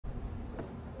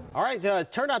All right,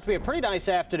 turned out to be a pretty nice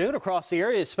afternoon across the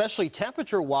area, especially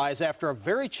temperature-wise. After a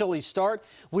very chilly start,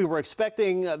 we were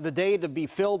expecting the day to be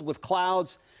filled with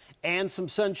clouds and some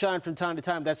sunshine from time to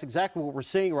time. That's exactly what we're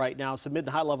seeing right now, some mid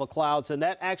and high-level clouds, and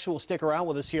that actually will stick around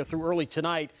with us here through early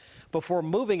tonight before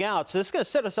moving out. So this is going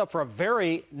to set us up for a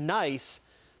very nice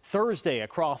Thursday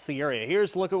across the area.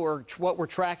 Here's a look at what we're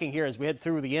tracking here as we head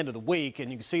through the end of the week,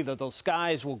 and you can see that those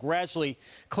skies will gradually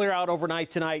clear out overnight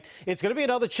tonight. It's going to be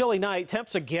another chilly night.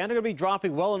 Temps again are going to be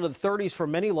dropping well into the 30s for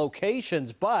many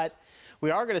locations, but we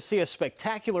are going to see a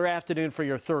spectacular afternoon for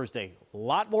your Thursday. A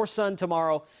lot more sun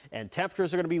tomorrow, and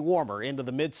temperatures are going to be warmer into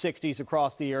the mid-60s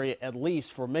across the area, at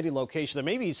least for many locations. There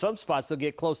may be some spots that will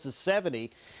get close to 70,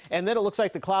 and then it looks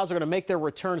like the clouds are going to make their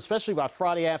return, especially about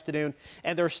Friday afternoon,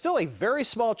 and there's still a very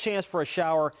small chance for a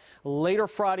shower later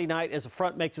Friday night as the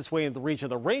front makes its way into the region.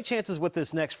 The rain chances with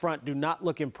this next front do not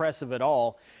look impressive at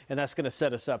all, and that's going to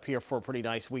set us up here for a pretty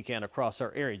nice weekend across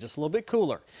our area. Just a little bit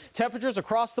cooler. Temperatures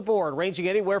across the board ranging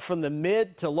anywhere from the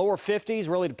mid to lower 50s,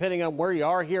 really depending on where you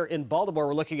are. Here in Baltimore,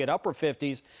 we're looking at upper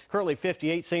 50s, currently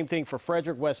 58. Same thing for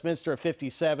Frederick, Westminster at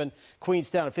 57,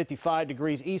 Queenstown at 55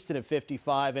 degrees, Easton at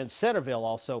 55, and Centerville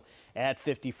also at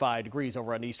 55 degrees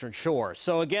over on Eastern Shore.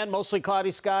 So again, mostly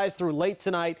cloudy skies through late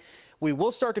tonight. We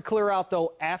will start to clear out,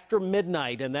 though, after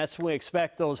midnight, and that's when we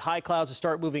expect those high clouds to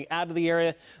start moving out of the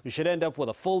area. We should end up with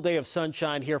a full day of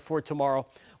sunshine here for tomorrow,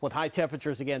 with high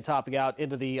temperatures again topping out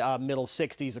into the middle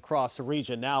 60s across the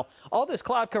region. Now, all this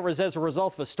cloud cover is as a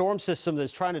result of a storm system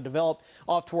that's trying to develop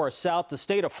off to our south. The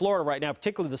state of Florida right now,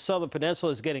 particularly the southern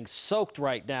peninsula, is getting soaked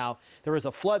right now. There is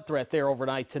a flood threat there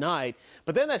overnight tonight.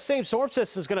 But then that same storm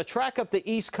system is going to track up the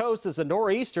east coast as a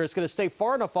nor'easter. It's going to stay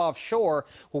far enough offshore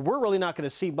where we're really not going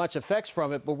to see much effects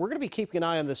from it, but we're going to be keeping an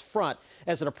eye on this front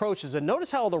as it approaches. And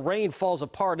notice how the rain falls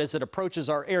apart as it approaches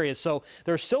our area. So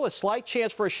there's still a slight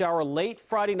chance for a shower late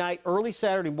Friday night, early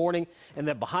Saturday morning, and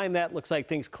then behind that looks like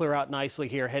things clear out nicely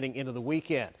here heading into the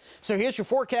weekend. So here's your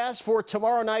forecast for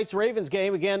tomorrow night's Ravens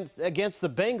game again against the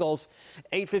Bengals.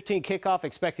 8:15 kickoff,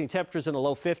 expecting temperatures in the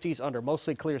low 50s under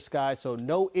mostly clear skies, so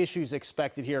no issues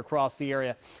expected here across the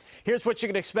area. Here's what you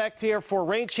can expect here for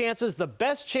rain chances. The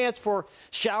best chance for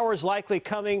showers likely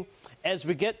coming as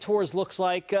we get towards, looks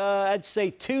like, I'd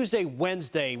say Tuesday,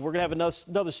 Wednesday. We're going to have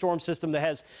another storm system that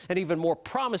has an even more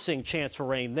promising chance for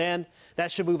rain then.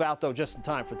 That should move out, though, just in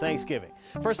time for Thanksgiving.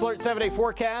 First alert 7-day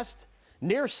forecast.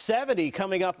 Near 70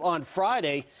 coming up on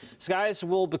Friday. Skies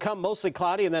will become mostly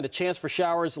cloudy, and then a chance for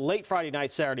showers late Friday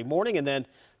night, Saturday morning, and then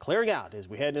clearing out as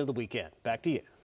we head into the weekend. Back to you.